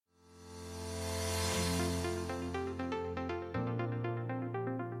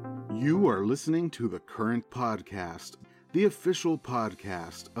You are listening to the Current Podcast, the official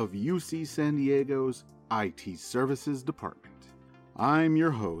podcast of UC San Diego's IT Services Department. I'm your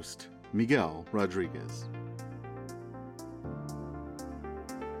host, Miguel Rodriguez.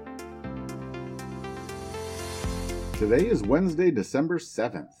 Today is Wednesday, December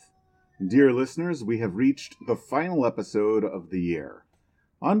 7th. Dear listeners, we have reached the final episode of the year.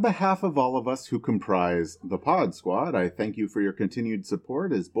 On behalf of all of us who comprise the Pod Squad, I thank you for your continued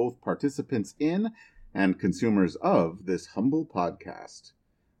support as both participants in and consumers of this humble podcast.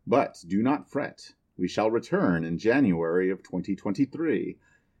 But do not fret, we shall return in January of 2023.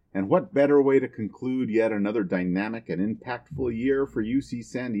 And what better way to conclude yet another dynamic and impactful year for UC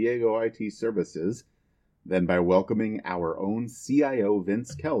San Diego IT Services than by welcoming our own CIO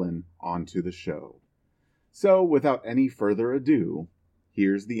Vince Kellen onto the show. So, without any further ado,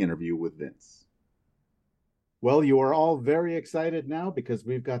 here's the interview with Vince. Well, you are all very excited now because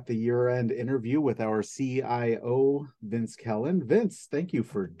we've got the year-end interview with our CIO, Vince Kellen. Vince, thank you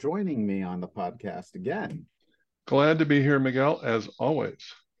for joining me on the podcast again. Glad to be here, Miguel, as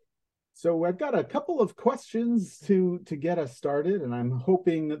always. So I've got a couple of questions to get us started, and I'm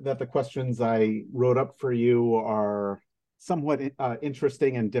hoping that the questions I wrote up for you are somewhat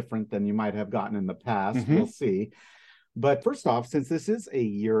interesting and different than you might have gotten in the past. We'll see. But first off, since this is a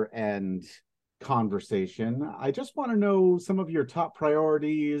year-end conversation, I just want to know some of your top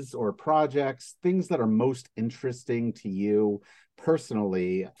priorities or projects, things that are most interesting to you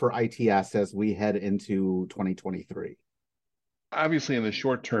personally for ITS as we head into 2023. Obviously, in the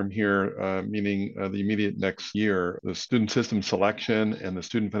short term here, meaning the immediate next year, the student system selection and the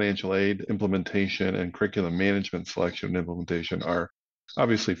student financial aid implementation and curriculum management selection and implementation are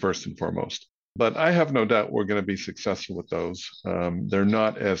obviously first and foremost. But I have no doubt we're going to be successful with those. They're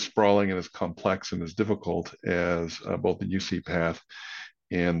not as sprawling and as complex and as difficult as both the UC Path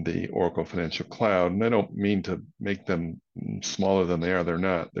and the Oracle Financial Cloud. And I don't mean to make them smaller than they are. They're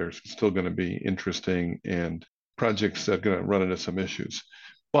not. They're still going to be interesting and projects that are going to run into some issues.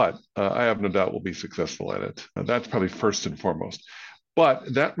 But I have no doubt we'll be successful at it. That's probably first and foremost.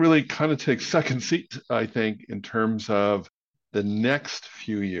 But that really kind of takes second seat, I think, in terms of the next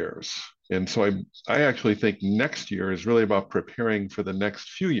few years. And so I actually think next year is really about preparing for the next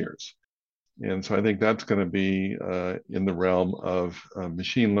few years. And so I think that's going to be in the realm of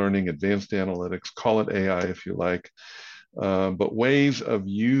machine learning, advanced analytics, call it AI if you like, but ways of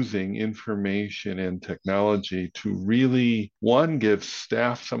using information and technology to really, one, give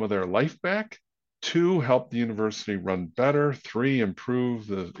staff some of their life back, two, help the university run better, three, improve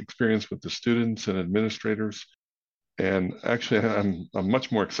the experience with the students and administrators. And actually, I'm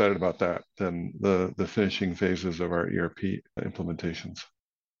much more excited about that than the finishing phases of our ERP implementations.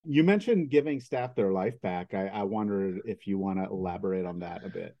 You mentioned giving staff their life back. I wondered if you want to elaborate on that a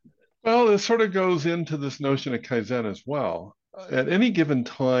bit. Well, it sort of goes into this notion of Kaizen as well. At any given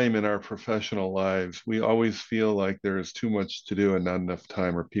time in our professional lives, we always feel like there is too much to do and not enough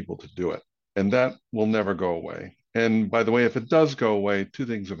time or people to do it. And that will never go away. And by the way, if it does go away, two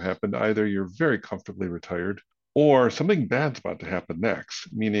things have happened. Either you're very comfortably retired, or something bad's about to happen next,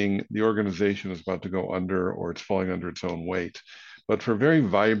 meaning the organization is about to go under or it's falling under its own weight. But for very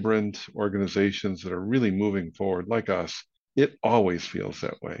vibrant organizations that are really moving forward like us, it always feels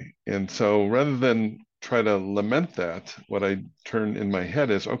that way. And so rather than try to lament that, what I turn in my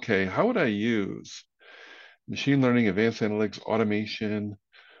head is, okay, how would I use machine learning, advanced analytics, automation,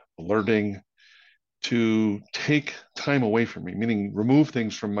 alerting to take time away from me, meaning remove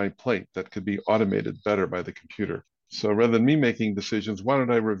things from my plate that could be automated better by the computer. So rather than me making decisions, why don't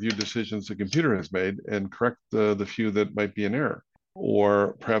I review decisions the computer has made and correct the few that might be in error?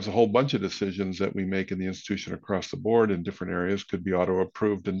 Or perhaps a whole bunch of decisions that we make in the institution across the board in different areas could be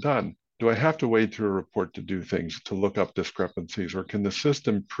auto-approved and done. Do I have to wait through a report to do things, to look up discrepancies, or can the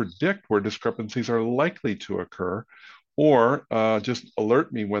system predict where discrepancies are likely to occur? Or just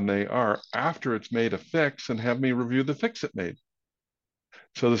alert me when they are after it's made a fix and have me review the fix it made.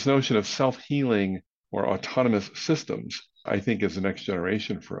 So this notion of self-healing or autonomous systems, I think, is the next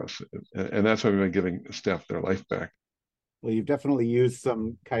generation for us. And that's why we've been giving staff their life back. Well, you've definitely used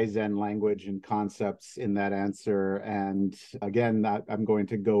some Kaizen language and concepts in that answer. And again, I'm going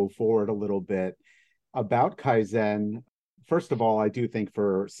to go forward a little bit about Kaizen. First of all, I do think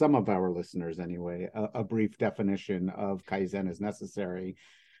for some of our listeners anyway, a brief definition of Kaizen is necessary.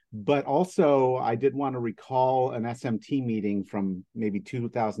 But also, I did want to recall an SMT meeting from maybe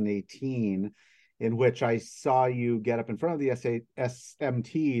 2018 in which I saw you get up in front of the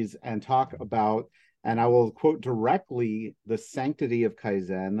SMTs and talk about, and I will quote directly, the sanctity of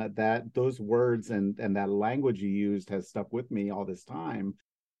Kaizen, that those words and that language you used has stuck with me all this time.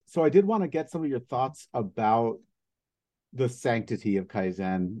 So I did want to get some of your thoughts about the sanctity of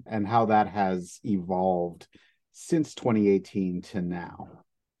Kaizen and how that has evolved since 2018 to now.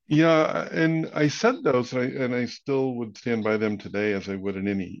 Yeah, and I said those, and I still would stand by them today as I would at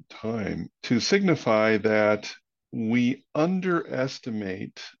any time to signify that we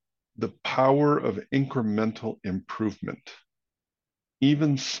underestimate the power of incremental improvement,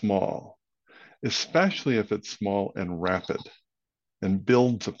 even small, especially if it's small and rapid and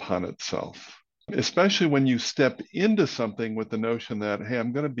builds upon itself. Especially when you step into something with the notion that, hey,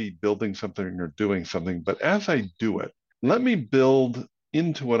 I'm going to be building something or doing something, but as I do it, let me build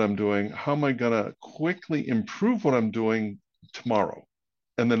into what I'm doing. How am I going to quickly improve what I'm doing tomorrow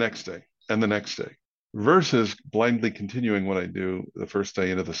and the next day and the next day versus blindly continuing what I do the first day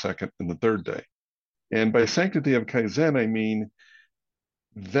into the second and the third day. And by sanctity of Kaizen, I mean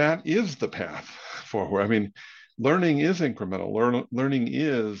that is the path forward. I mean, learning is incremental. Learning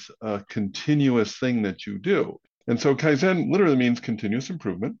is a continuous thing that you do. And so Kaizen literally means continuous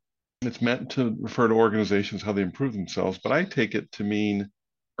improvement. It's meant to refer to organizations, how they improve themselves, but I take it to mean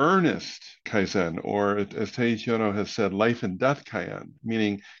earnest Kaizen, or as Taiichi Ohno has said, life and death Kaizen,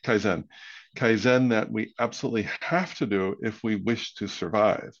 meaning Kaizen. Kaizen that we absolutely have to do if we wish to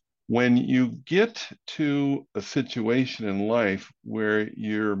survive. When you get to a situation in life where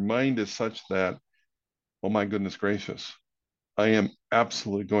your mind is such that, oh my goodness gracious, I am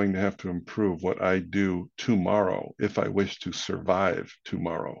absolutely going to have to improve what I do tomorrow if I wish to survive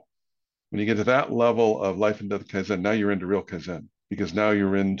tomorrow. When you get to that level of life and death Kaizen, now you're into real Kaizen because now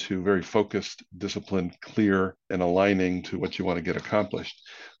you're into very focused, disciplined, clear, and aligning to what you want to get accomplished.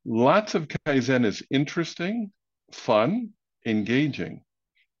 Lots of Kaizen is interesting, fun, engaging,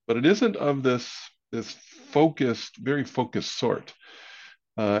 but it isn't of this focused, very focused sort.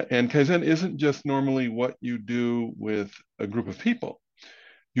 And Kaizen isn't just normally what you do with a group of people.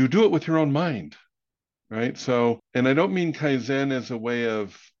 You do it with your own mind, right? So, and I don't mean Kaizen as a way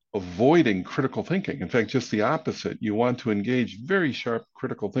of avoiding critical thinking. In fact, just the opposite. You want to engage very sharp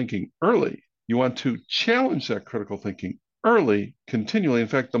critical thinking early. You want to challenge that critical thinking early, continually. In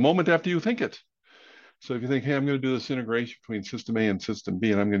fact, the moment after you think it. So if you think, hey, I'm going to do this integration between system A and system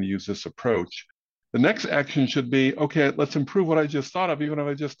B, and I'm going to use this approach, the next action should be, okay, let's improve what I just thought of, even if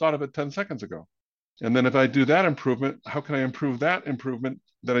I just thought of it 10 seconds ago. And then if I do that improvement, how can I improve that improvement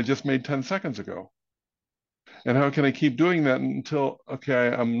that I just made 10 seconds ago? And how can I keep doing that until, okay,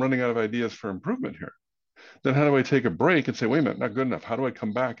 I'm running out of ideas for improvement here? Then how do I take a break and say, wait a minute, not good enough. How do I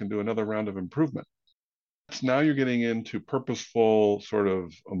come back and do another round of improvement? So now you're getting into purposeful, sort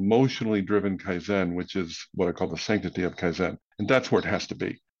of emotionally driven Kaizen, which is what I call the sanctity of Kaizen. And that's where it has to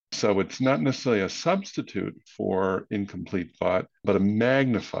be. So it's not necessarily a substitute for incomplete thought, but a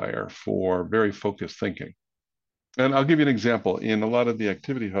magnifier for very focused thinking. And I'll give you an example. In a lot of the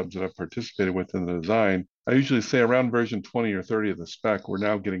activity hubs that I've participated with in the design, I usually say around version 20 or 30 of the spec, we're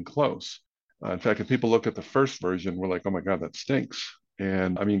now getting close. In fact, if people look at the first version, we're like, oh my God, that stinks.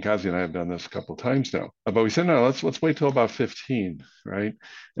 And I mean, Kazi and I have done this a couple of times now. But we said, no, let's wait till about 15, right?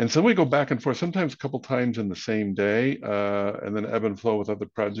 And so we go back and forth, sometimes a couple times in the same day, and then ebb and flow with other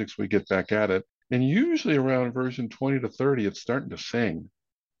projects, we get back at it. And usually around version 20 to 30, it's starting to sing.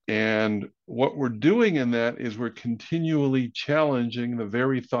 And what we're doing in that is we're continually challenging the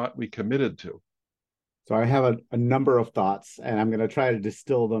very thought we committed to. So I have a number of thoughts, and I'm going to try to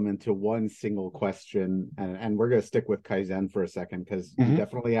distill them into one single question. And we're going to stick with Kaizen for a second because you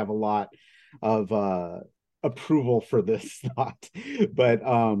definitely have a lot of approval for this thought. But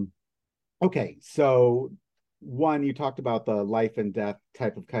okay, so one, you talked about the life and death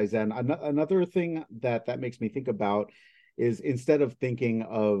type of Kaizen. Another thing that makes me think about is instead of thinking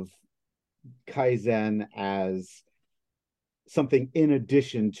of Kaizen as something in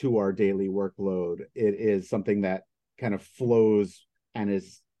addition to our daily workload, it is something that kind of flows and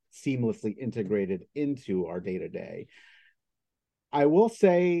is seamlessly integrated into our day to day. I will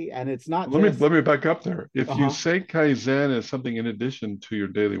say, and it's not Let me back up there. If you uh-huh. say Kaizen is something in addition to your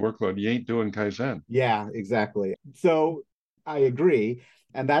daily workload, you ain't doing Kaizen. Yeah, exactly. So I agree.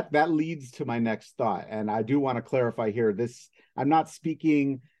 And that leads to my next thought. And I do want to clarify here, this I'm not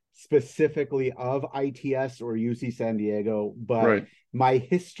speaking specifically of ITS or UC San Diego, but Right. my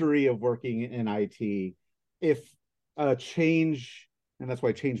history of working in IT, if a change, and that's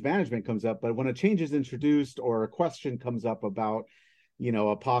why change management comes up, but when a change is introduced or a question comes up about,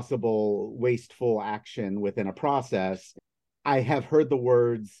 a possible wasteful action within a process, I have heard the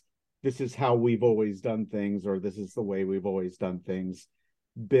words, this is how we've always done things, or this is the way we've always done things,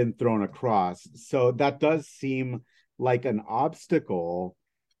 been thrown across. So that does seem like an obstacle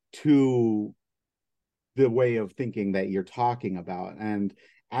to the way of thinking that you're talking about. And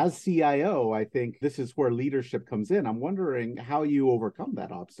as CIO, I think this is where leadership comes in. I'm wondering how you overcome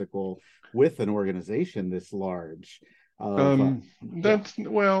that obstacle with an organization this large. Of yeah,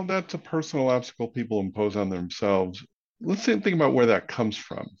 That's a personal obstacle people impose on themselves. Let's think about where that comes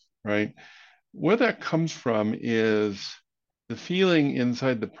from, right? Where that comes from is the feeling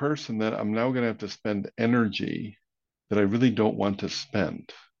inside the person that I'm now going to have to spend energy that I really don't want to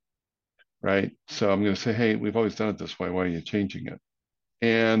spend, right? So I'm going to say, hey, we've always done it this way. Why are you changing it?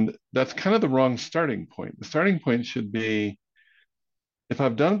 And that's kind of the wrong starting point. The starting point should be, if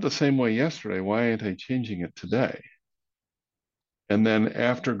I've done it the same way yesterday, why aren't I changing it today? And then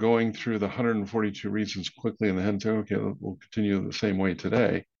after going through the 142 reasons quickly in the head and say, okay, we'll continue the same way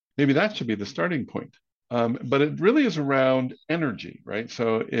today, maybe that should be the starting point. But it really is around energy, right?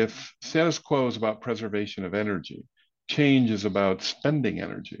 So if status quo is about preservation of energy, change is about spending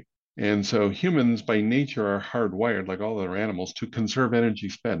energy. And so humans by nature are hardwired, like all other animals, to conserve energy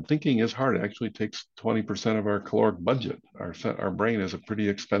spend. Thinking is hard. It actually takes 20% of our caloric budget. Our brain is a pretty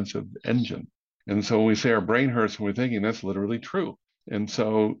expensive engine. And so when we say our brain hurts when we're thinking, that's literally true. And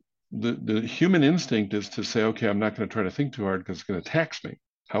so the human instinct is to say, okay, I'm not going to try to think too hard because it's going to tax me.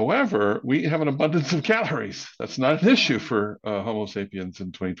 However, we have an abundance of calories. That's not an issue for Homo sapiens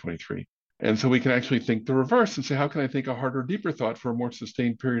in 2023. And so we can actually think the reverse and say, how can I think a harder, deeper thought for a more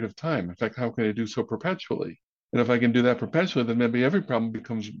sustained period of time? In fact, how can I do so perpetually? And if I can do that perpetually, then maybe every problem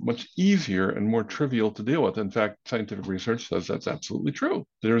becomes much easier and more trivial to deal with. In fact, scientific research says that's absolutely true.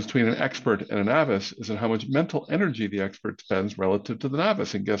 The difference between an expert and a novice is in how much mental energy the expert spends relative to the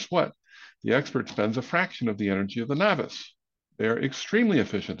novice. And guess what? The expert spends a fraction of the energy of the novice. They're extremely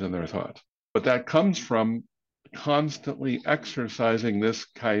efficient in their thought. But that comes from constantly exercising this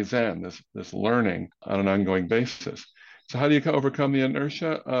kaizen, this learning on an ongoing basis. So how do you overcome the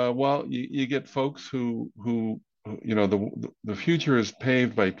inertia? Well, you get folks who the future is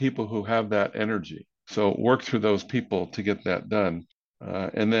paved by people who have that energy. So work through those people to get that done.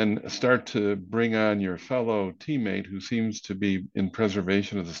 And then start to bring on your fellow teammate who seems to be in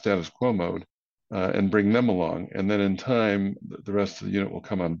preservation of the status quo mode, and bring them along. And then in time, the rest of the unit will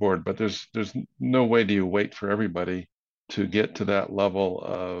come on board. But there's no way do you wait for everybody to get to that level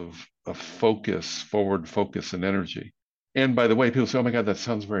of focus, forward focus and energy. And by the way, people say, oh my God, that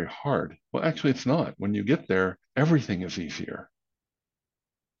sounds very hard. Well, actually, it's not. When you get there, everything is easier.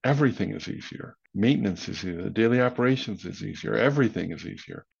 Everything is easier. Maintenance is easier. The daily operations is easier. Everything is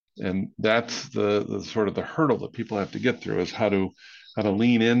easier. And that's the sort of the hurdle that people have to get through, is how to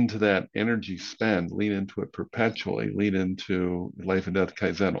lean into that energy spend, lean into it perpetually, lean into life and death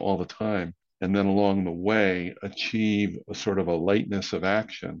kaizen all the time, and then along the way achieve a sort of a lightness of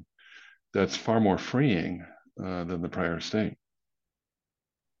action that's far more freeing than the prior state.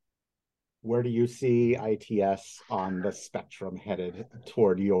 where do you see ITS on the spectrum headed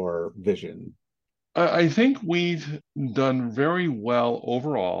toward your vision? I think we've done very well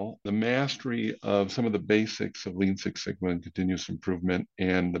overall. The mastery of some of the basics of Lean Six Sigma and continuous improvement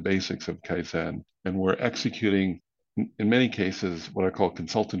and the basics of Kaizen. And we're executing, in many cases, what I call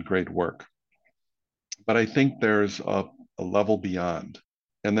consultant grade work. But I think there's a level beyond.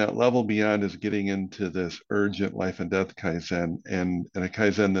 And that level beyond is getting into this urgent life and death Kaizen, and a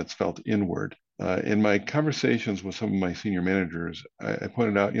Kaizen that's felt inward. In my conversations with some of my senior managers, I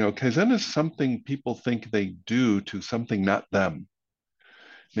pointed out, Kaizen is something people think they do to something not them.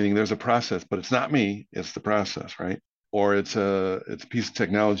 Meaning there's a process, but it's not me, it's the process, right? Or it's a piece of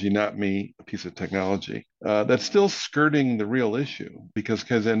technology, not me, a piece of technology. That's still skirting the real issue, because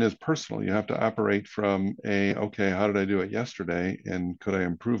Kaizen is personal. You have to operate from okay, how did I do it yesterday, and could I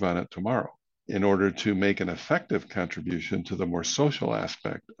improve on it tomorrow, in order to make an effective contribution to the more social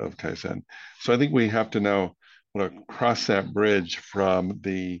aspect of Kaizen. So I think we have to now cross that bridge from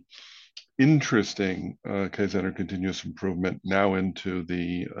the interesting Kaizen or continuous improvement now into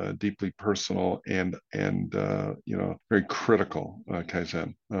the deeply personal and very critical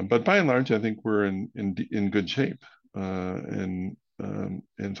Kaizen. But by and large, I think we're in good shape, and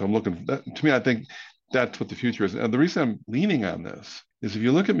so I'm looking. To me, I think that's what the future is. And the reason I'm leaning on this is, if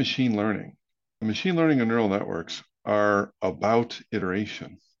you look at machine learning and neural networks are about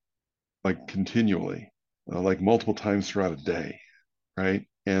iteration, like continually, like multiple times throughout a day, right?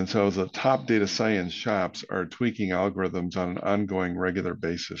 And so the top data science shops are tweaking algorithms on an ongoing regular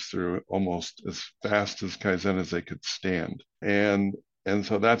basis through almost as fast as Kaizen as they could stand. And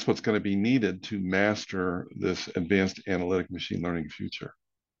so that's what's going to be needed to master this advanced analytic machine learning future.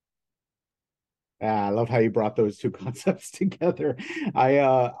 I love how you brought those two concepts together.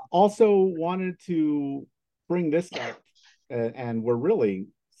 I also wanted to bring this up, and we're really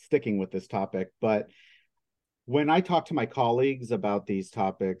sticking with this topic, but When I talk to my colleagues about these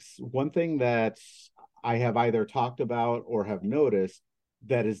topics, one thing that I have either talked about or have noticed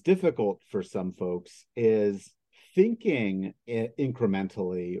that is difficult for some folks is thinking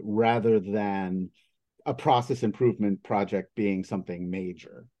incrementally rather than a process improvement project being something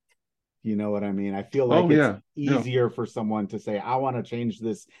major. You know what I mean? I feel like Oh it's yeah, yeah. easier for someone to say, I want to change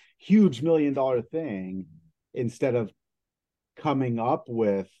this huge $1 million thing instead of coming up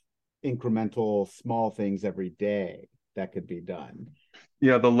with incremental small things every day that could be done.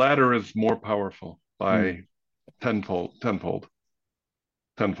 Yeah, the latter is more powerful Hmm. by tenfold, tenfold.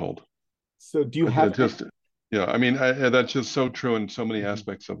 So do you It have just, yeah, I mean, that's just so true in so many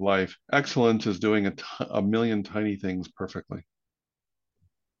aspects of life. Excellence is doing a million tiny things perfectly.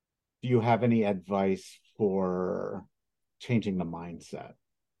 do you have any advice for changing the mindset?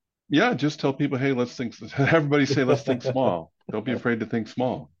 Yeah, just tell people, hey, let's think. Everybody say, let's think small. Don't be afraid to think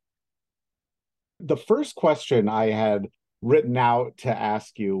small. The first question I had written out to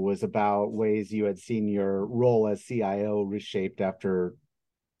ask you was about ways you had seen your role as CIO reshaped after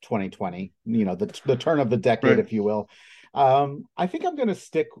 2020, the turn of the decade, Right. if you will. I think I'm going to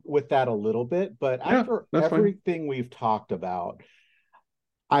stick with that a little bit, but Yeah, after that's fine. everything we've talked about,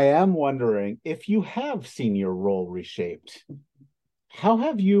 I am wondering if you have seen your role reshaped. How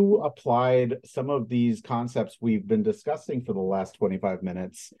have you applied some of these concepts we've been discussing for the last 25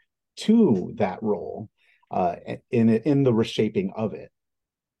 minutes to that role in the reshaping of it?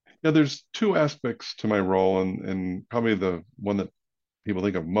 Yeah, there's two aspects to my role, and probably the one that people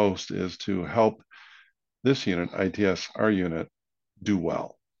think of most is to help this unit, ITS, our unit, do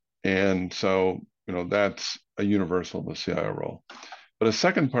well. And so, that's a universal, the CIO role. But a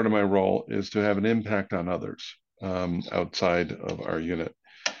second part of my role is to have an impact on others outside of our unit.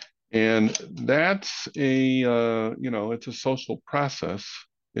 And that's it's a social process.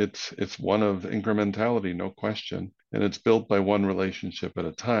 It's one of incrementality, no question, and it's built by one relationship at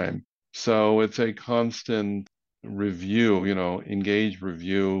a time. So it's a constant review, engage,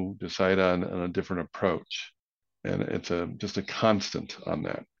 review, decide on a different approach, and it's a just a constant on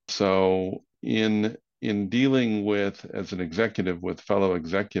that. So in dealing with as an executive with fellow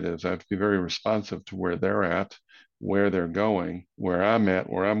executives, I have to be very responsive to where they're at, where they're going, where I'm at,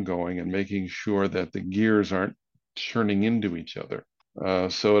 where I'm going, and making sure that the gears aren't churning into each other.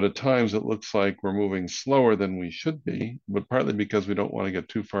 So at times it looks like we're moving slower than we should be, but partly because we don't want to get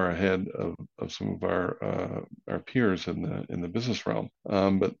too far ahead of some of our peers in the business realm.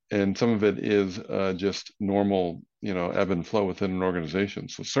 But and some of it is just normal, ebb and flow within an organization.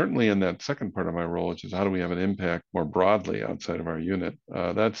 So certainly in that second part of my role, which is how do we have an impact more broadly outside of our unit,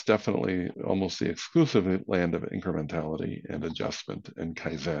 that's definitely almost the exclusive land of incrementality and adjustment and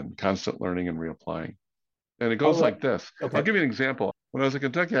kaizen, constant learning and reapplying. And it All goes right. like this. I'll Okay. give you an example. When I was in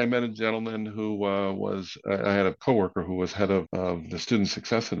Kentucky, I met a gentleman who I had a coworker who was head of the student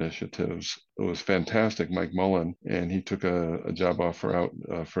success initiatives. It was fantastic, Mike Mullen, and he took a job offer out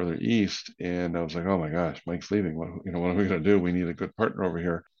further east. And I was like, oh my gosh, Mike's leaving. What are we going to do? We need a good partner over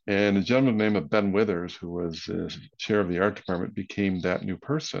here. And a gentleman named Ben Withers, who was chair of the art department, became that new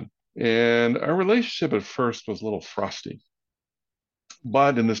person. And our relationship at first was a little frosty.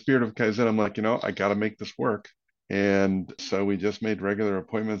 But in the spirit of Kaizen, I'm like, I got to make this work. And so we just made regular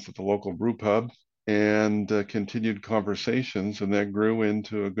appointments at the local brew pub and continued conversations. And that grew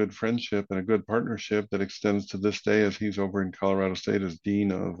into a good friendship and a good partnership that extends to this day as he's over in Colorado State as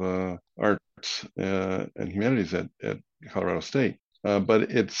Dean of Arts and Humanities at Colorado State.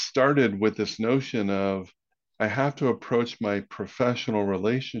 But it started with this notion of I have to approach my professional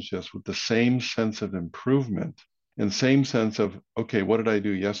relationships with the same sense of improvement and same sense of, okay, what did I do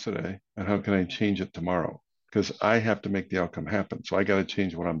yesterday and how can I change it tomorrow? Because I have to make the outcome happen. So I got to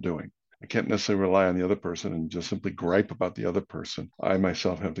change what I'm doing. I can't necessarily rely on the other person and just simply gripe about the other person. I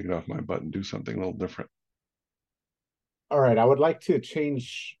myself have to get off my butt and do something a little different. All right. I would like to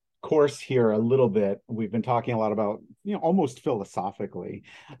change course here a little bit. We've been talking a lot about, almost philosophically,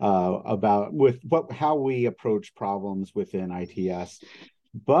 about with what how we approach problems within ITS.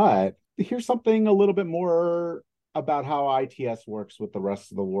 But here's something a little bit more about how ITS works with the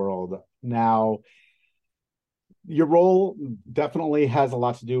rest of the world. Now, your role definitely has a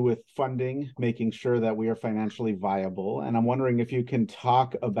lot to do with funding, making sure that we are financially viable. And I'm wondering if you can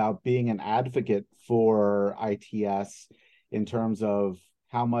talk about being an advocate for ITS in terms of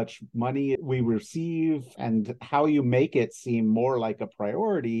how much money we receive and how you make it seem more like a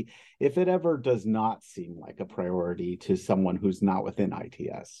priority if it ever does not seem like a priority to someone who's not within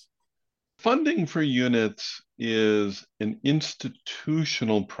ITS. Funding for units is an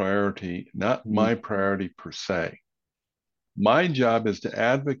institutional priority, not Mm, my priority per se. My job is to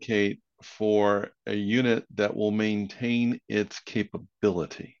advocate for a unit that will maintain its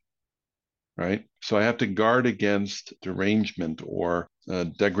capability, right? So I have to guard against derangement or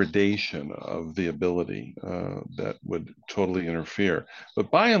degradation of the ability that would totally interfere. But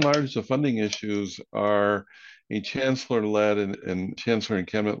by and large, the funding issues are a chancellor-led and chancellor and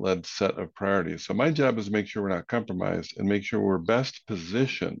cabinet-led set of priorities. So my job is to make sure we're not compromised and make sure we're best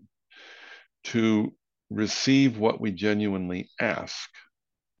positioned to receive what we genuinely ask.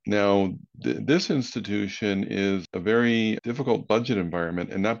 Now, this institution is a very difficult budget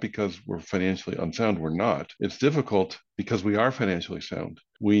environment, and not because we're financially unsound, we're not. It's difficult because we are financially sound.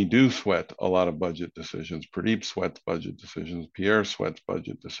 We do sweat a lot of budget decisions. Pradeep sweats budget decisions. Pierre sweats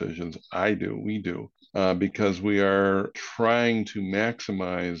budget decisions. I do. We do. Because we are trying to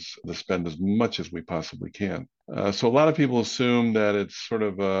maximize the spend as much as we possibly can. So a lot of people assume that it's sort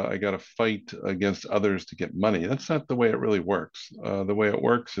of I got to fight against others to get money. That's not the way it really works. The way it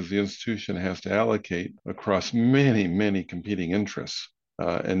works is the institution has to allocate across many, many competing interests.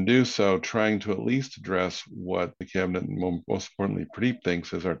 And do so trying to at least address what the cabinet and most importantly Pradeep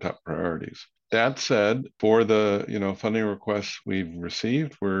thinks is our top priorities. That said, for the funding requests we've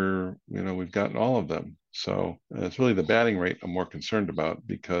received, we've gotten all of them. So it's really the batting rate I'm more concerned about,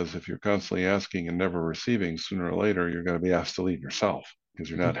 because if you're constantly asking and never receiving, sooner or later you're going to be asked to leave yourself because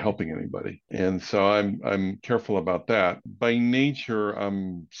you're not helping anybody. And so I'm careful about that. By nature,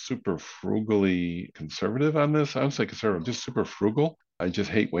 I'm super frugally conservative on this. I don't say conservative, just super frugal. I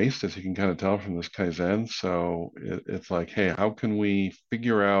just hate waste, as you can kind of tell from this Kaizen. So it's like, hey, how can we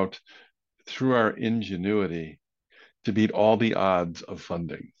figure out through our ingenuity to beat all the odds of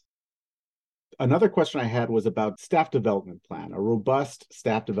funding? Another question I had was about staff development plan, a robust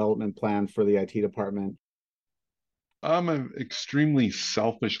staff development plan for the IT department. I'm an extremely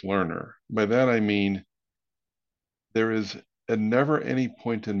selfish learner. By that, I mean, there is never any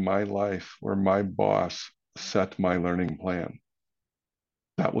point in my life where my boss set my learning plan.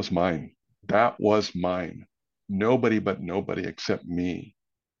 That was mine. That was mine. Nobody but nobody except me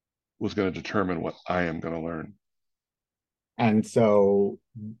was going to determine what I am going to learn. And so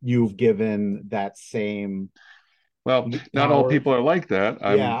you've given that same Well, not all power. people are like that.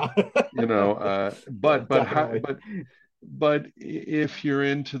 Yeah. Definitely. but if you're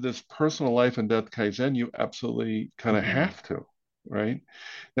into this personal life and death Kaizen, you absolutely kind of Mhm. have to, right?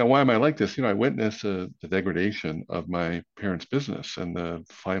 Now, why am I like this? I witnessed the degradation of my parents' business and the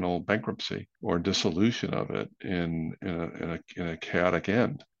final bankruptcy or dissolution of it in a chaotic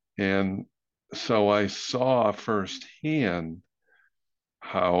end. And so I saw firsthand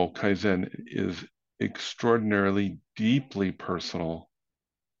how Kaizen is extraordinarily deeply personal,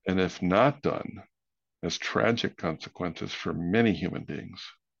 and if not done, has tragic consequences for many human beings.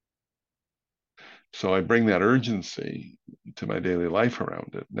 So I bring that urgency to my daily life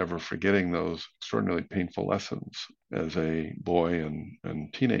around it, never forgetting those extraordinarily painful lessons as a boy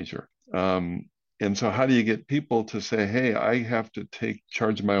and teenager. And so, how do you get people to say, hey, I have to take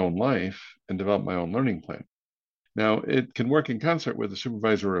charge of my own life and develop my own learning plan? Now, it can work in concert with a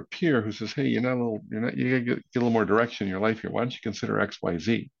supervisor or a peer who says, hey, you gotta get a little more direction in your life here. Why don't you consider X, Y,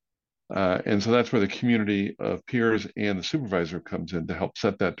 Z? And so that's where the community of peers and the supervisor comes in to help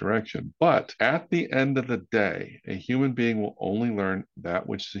set that direction. But at the end of the day, a human being will only learn that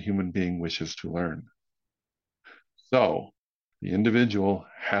which the human being wishes to learn. So the individual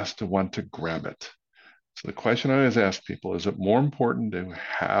has to want to grab it. So the question I always ask people, is it more important to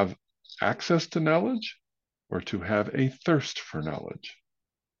have access to knowledge or to have a thirst for knowledge?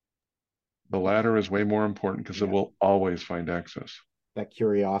 The latter is way more important because it Yeah. will always find access. That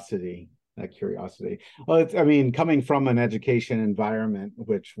curiosity. Well, I mean, coming from an education environment,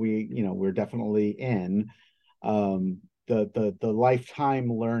 which we're definitely in, the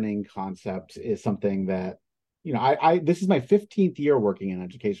lifetime learning concept is something that, I this is my 15th year working in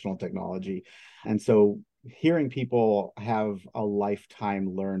educational technology. And so hearing people have a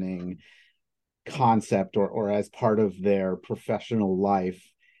lifetime learning concept or as part of their professional life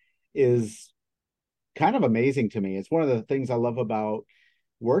is kind of amazing to me. It's one of the things I love about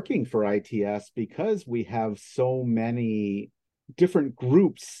working for ITS, because we have so many different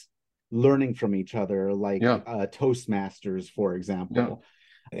groups learning from each other, like Yeah, Toastmasters, for yeah, example.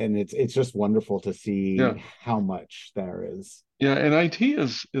 And it's just wonderful to yeah. see how much there is. Yeah, and IT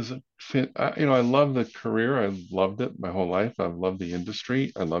I love the career. I loved it my whole life. I've loved the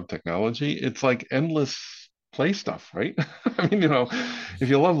industry. I love technology. It's like endless play stuff, right? I mean, if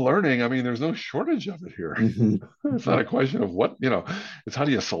you love learning, I mean, there's no shortage of it here. Mhm. It's not a question of what, it's how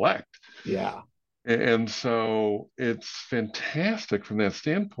do you select? Yeah. And so it's fantastic from that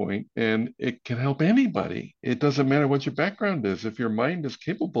standpoint, and it can help anybody. It doesn't matter what your background is. If your mind is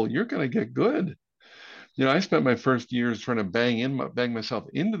capable, you're going to get good. I spent my first years trying to bang myself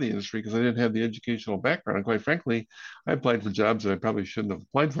into the industry because I didn't have the educational background. And quite frankly, I applied for jobs that I probably shouldn't have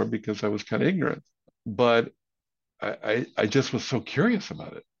applied for because I was kind of ignorant. But I just was so curious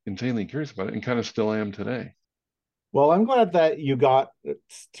about it, insanely curious about it, and kind of still am today. Well, I'm glad that you got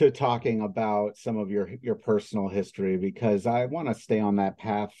to talking about some of your personal history because I want to stay on that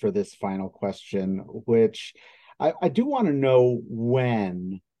path for this final question, which I do want to know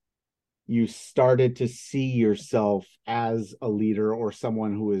when you started to see yourself as a leader or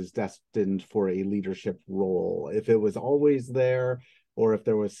someone who is destined for a leadership role, if it was always there or if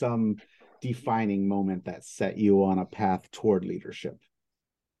there was some defining moment that set you on a path toward leadership.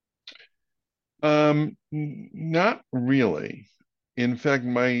 Not really. In fact,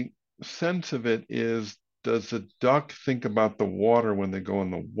 my sense of it is, does a duck think about the water when they go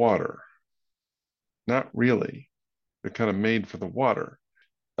in the water? Not really. They're kind of made for the water.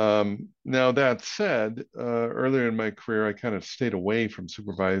 Now, that said, earlier in my career, I kind of stayed away from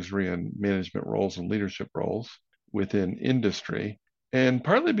supervisory and management roles and leadership roles within industry, and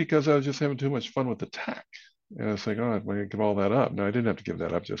partly because I was just having too much fun with the tech. And I was like, oh, I'm going to give all that up. No, I didn't have to give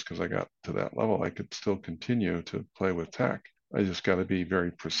that up just because I got to that level. I could still continue to play with tech. I just got to be very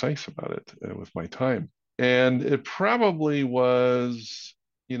precise about it with my time. And it probably was,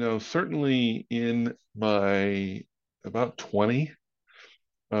 certainly in my about 20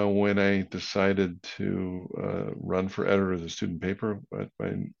 when I decided to run for editor of the student paper at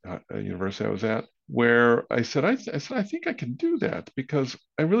my university I was at, where I think I can do that because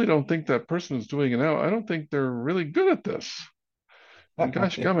I really don't think that person who's doing it now, I don't think they're really good at this. And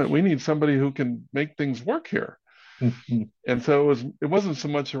gosh, gummit, we need somebody who can make things work here. And so it wasn't so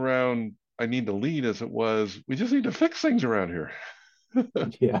much around I need to lead as it was we just need to fix things around here.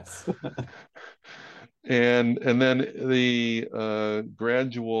 Yes. And then the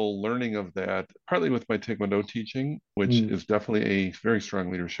gradual learning of that, partly with my Taekwondo teaching, which Mm. is definitely a very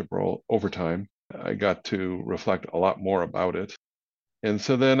strong leadership role over time. I got to reflect a lot more about it. And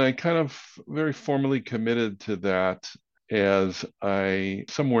so then I kind of very formally committed to that as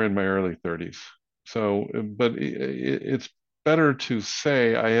somewhere in my early 30s. So, but it's better to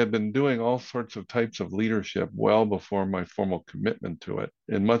say I had been doing all sorts of types of leadership well before my formal commitment to it,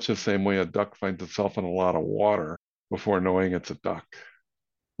 in much the same way a duck finds itself in a lot of water before knowing it's a duck.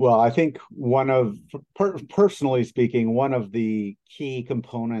 Well, I think personally speaking, one of the key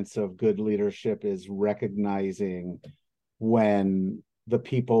components of good leadership is recognizing when the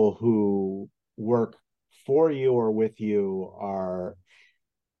people who work for you or with you are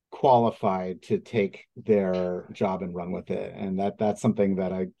qualified to take their job and run with it. And that's something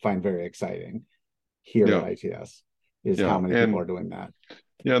that I find very exciting here at Yeah, ITS is how yeah, many people are doing that.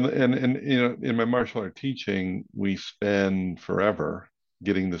 and in my martial art teaching, we spend forever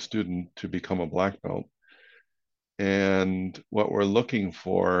getting the student to become a black belt. And what we're looking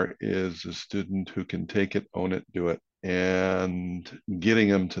for is a student who can take it, own it, do it, and getting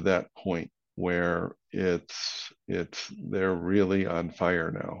them to that point where they're really on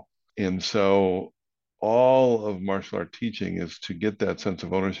fire now. And so all of martial art teaching is to get that sense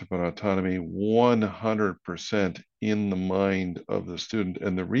of ownership and autonomy 100% in the mind of the student.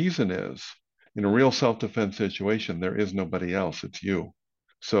 And the reason is, in a real self-defense situation, there is nobody else, it's you.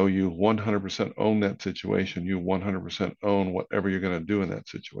 So you 100% own that situation. You 100% own whatever you're going to do in that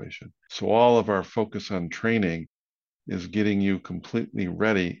situation. So all of our focus on training is getting you completely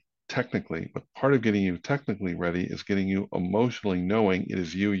ready technically, but part of getting you technically ready is getting you emotionally knowing it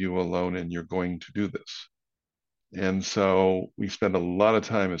is you alone, and you're going to do this. And so we spend a lot of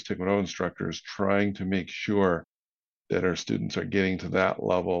time as Taekwondo instructors trying to make sure that our students are getting to that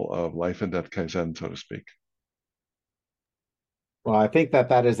level of life and death Kaizen, so to speak. Well, I think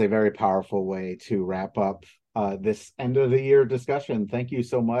that is a very powerful way to wrap up this end of the year discussion. Thank you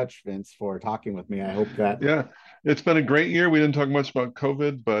so much, Vince, for talking with me. I hope that, Yeah, it's been a great year. We didn't talk much about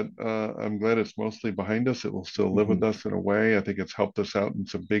COVID, but I'm glad it's mostly behind us. It will still live with Mhm. us in a way. I think it's helped us out in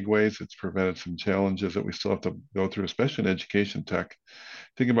some big ways. It's prevented some challenges that we still have to go through, especially in education tech.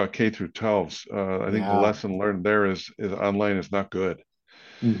 Thinking about K through 12s, I think the Yeah. lesson learned there is online is not good.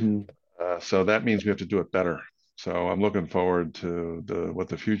 Hmm. So that means we have to do it better. So I'm looking forward to what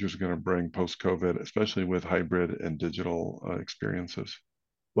the future is going to bring post COVID, especially with hybrid and digital experiences.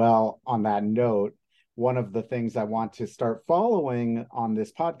 Well, on that note, one of the things I want to start following on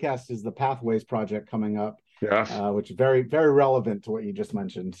this podcast is the Pathways project coming up, Yes. which is very, very relevant to what you just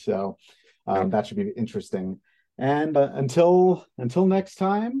mentioned. So Yep. that should be interesting. And until next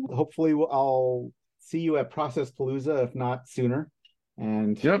time, hopefully I'll see you at Process Palooza, if not sooner.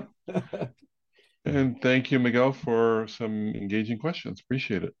 And Yep. And thank you, Miguel, for some engaging questions.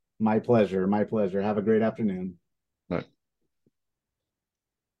 Appreciate it. my pleasure, my pleasure. Have a great afternoon. Bye.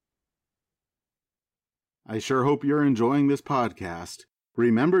 I sure hope you're enjoying this podcast.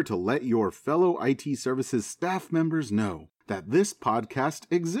 Remember to let your fellow IT services staff members know that this podcast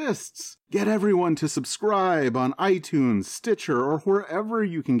exists. Get everyone to subscribe on iTunes, Stitcher, or wherever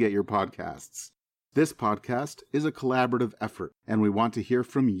you can get your podcasts. This podcast is a collaborative effort, and we want to hear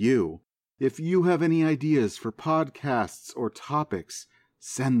from you. If you have any ideas for podcasts or topics,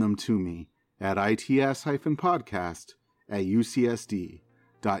 send them to me at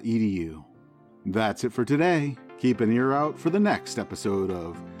its-podcast@ucsd.edu. That's it for today. Keep an ear out for the next episode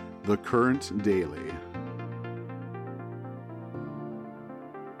of The Current Daily.